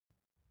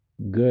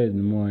Good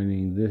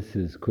morning. This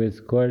is Chris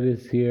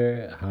Cordes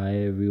here. Hi,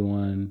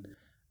 everyone.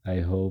 I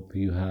hope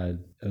you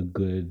had a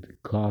good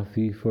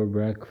coffee for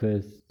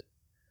breakfast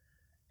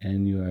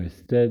and you are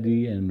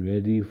steady and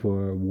ready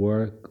for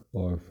work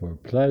or for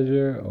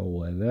pleasure or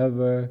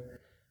whatever.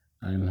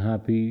 I'm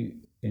happy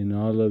in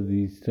all of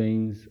these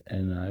things,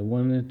 and I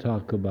want to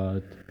talk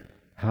about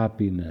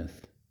happiness.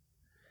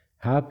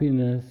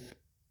 Happiness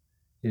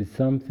is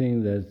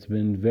something that's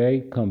been very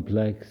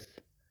complex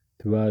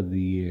throughout the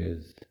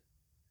years.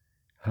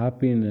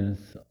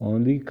 Happiness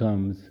only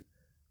comes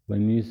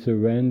when you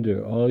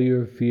surrender all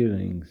your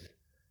feelings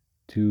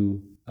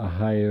to a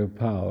higher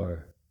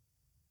power,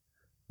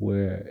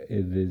 where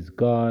it is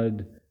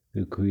God,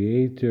 the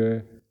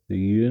Creator, the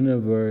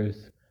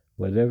universe,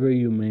 whatever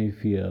you may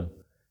feel.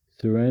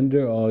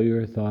 Surrender all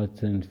your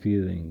thoughts and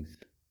feelings.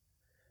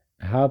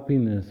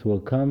 Happiness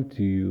will come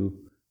to you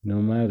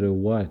no matter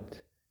what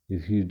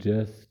if you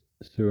just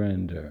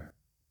surrender.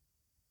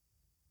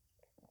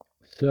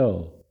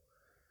 So,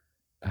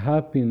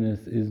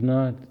 happiness is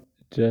not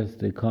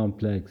just a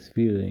complex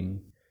feeling,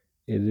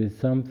 it is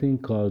something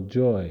called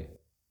joy.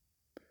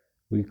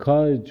 We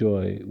call it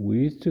joy. We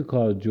used to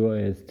call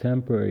joy as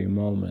temporary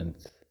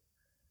moments,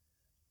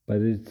 but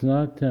it's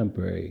not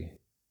temporary.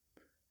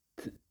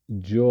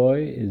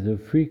 Joy is a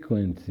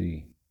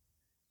frequency.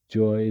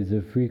 Joy is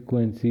a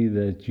frequency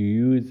that you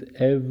use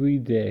every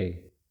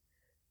day.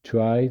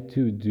 Try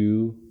to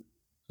do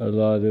a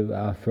lot of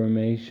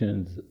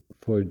affirmations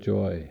for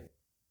joy.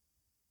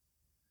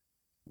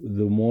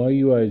 The more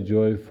you are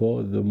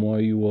joyful, the more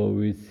you will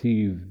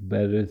receive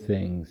better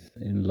things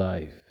in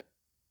life.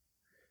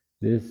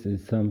 This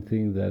is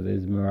something that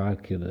is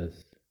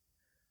miraculous.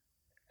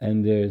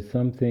 And there is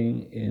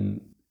something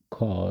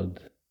called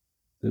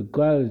the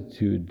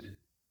gratitude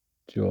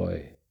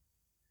joy.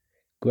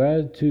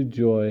 Gratitude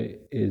joy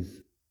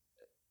is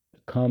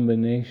a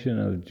combination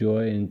of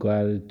joy and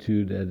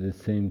gratitude at the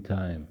same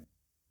time.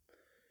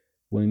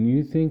 When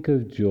you think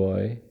of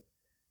joy,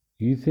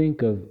 you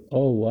think of,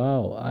 oh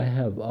wow, I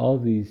have all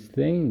these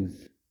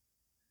things.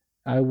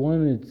 I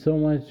wanted so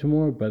much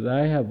more, but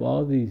I have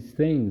all these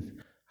things.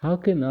 How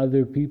can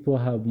other people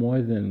have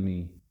more than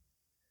me?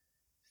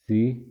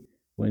 See,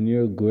 when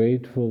you're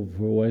grateful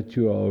for what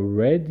you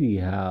already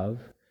have,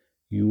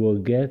 you will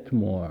get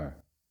more.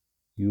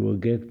 You will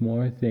get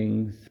more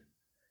things,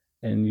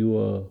 and you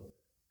will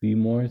be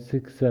more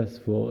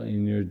successful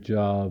in your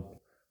job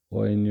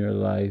or in your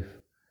life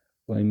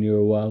or in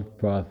your wealth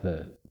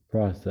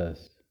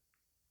process.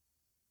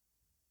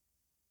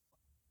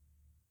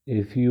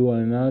 If you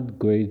are not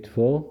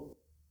grateful,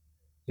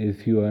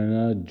 if you are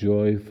not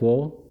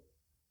joyful,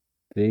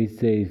 they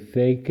say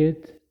fake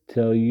it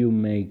till you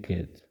make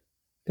it.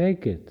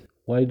 Fake it.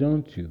 Why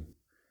don't you?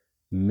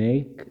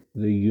 Make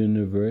the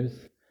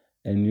universe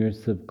and your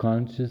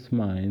subconscious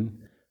mind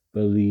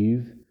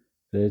believe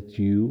that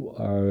you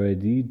are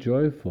already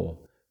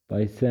joyful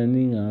by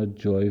sending out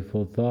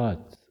joyful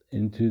thoughts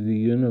into the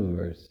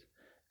universe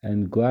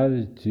and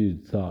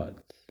gratitude thoughts,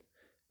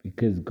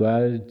 because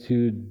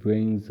gratitude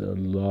brings a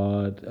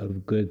lot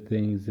of good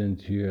things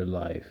into your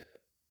life.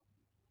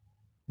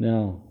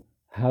 Now,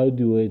 how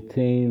to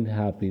attain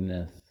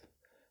happiness?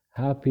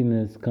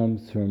 Happiness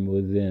comes from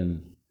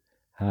within.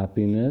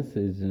 Happiness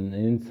is an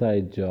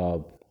inside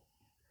job.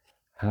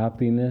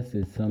 Happiness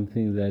is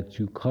something that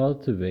you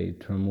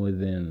cultivate from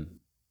within.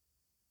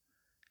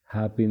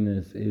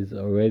 Happiness is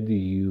already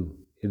you.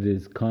 It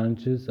is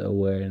conscious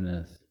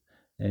awareness,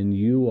 and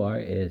you are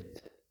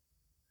it.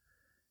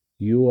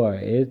 You are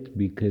it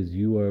because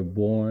you are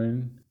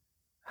born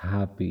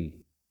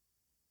happy.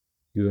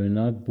 You are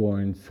not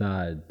born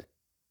sad.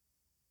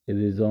 It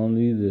is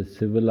only the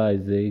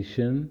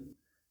civilization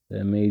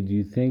that made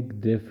you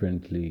think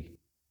differently.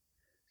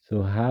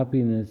 So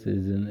happiness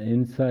is an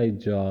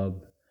inside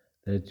job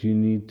that you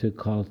need to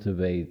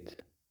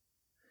cultivate.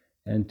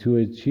 And to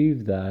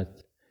achieve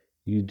that,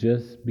 you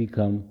just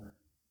become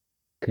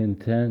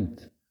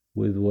content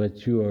with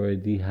what you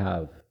already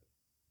have.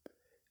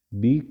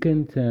 Be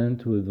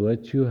content with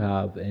what you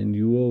have and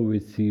you will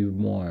receive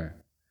more.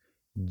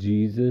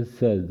 Jesus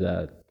said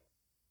that.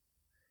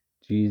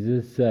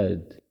 Jesus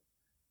said,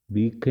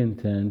 be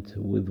content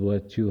with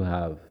what you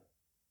have,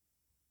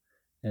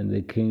 and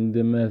the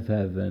kingdom of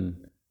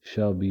heaven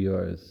shall be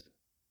yours.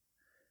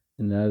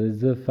 And that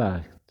is a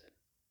fact,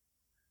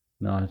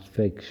 not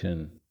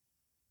fiction.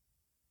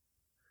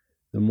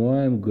 The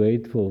more I'm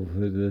grateful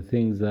for the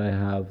things I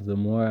have, the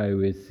more I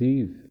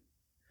receive.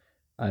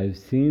 I've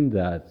seen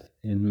that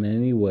in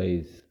many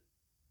ways.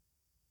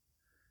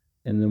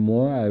 And the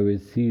more I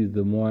receive,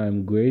 the more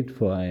I'm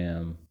grateful I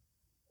am.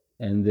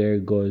 And there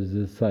goes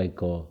the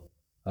cycle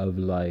of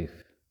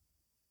life.